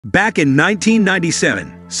Back in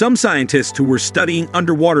 1997, some scientists who were studying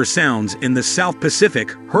underwater sounds in the South Pacific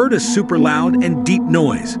heard a super loud and deep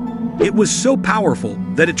noise. It was so powerful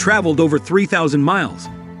that it traveled over 3,000 miles.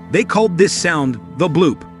 They called this sound the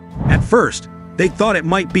bloop. At first, they thought it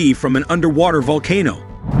might be from an underwater volcano.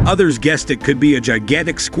 Others guessed it could be a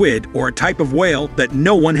gigantic squid or a type of whale that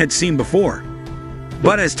no one had seen before.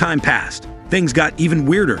 But as time passed, things got even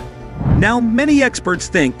weirder. Now, many experts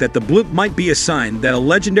think that the bloop might be a sign that a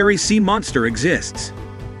legendary sea monster exists.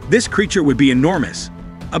 This creature would be enormous,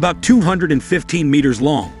 about 215 meters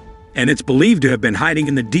long, and it's believed to have been hiding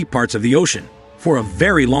in the deep parts of the ocean for a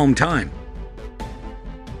very long time.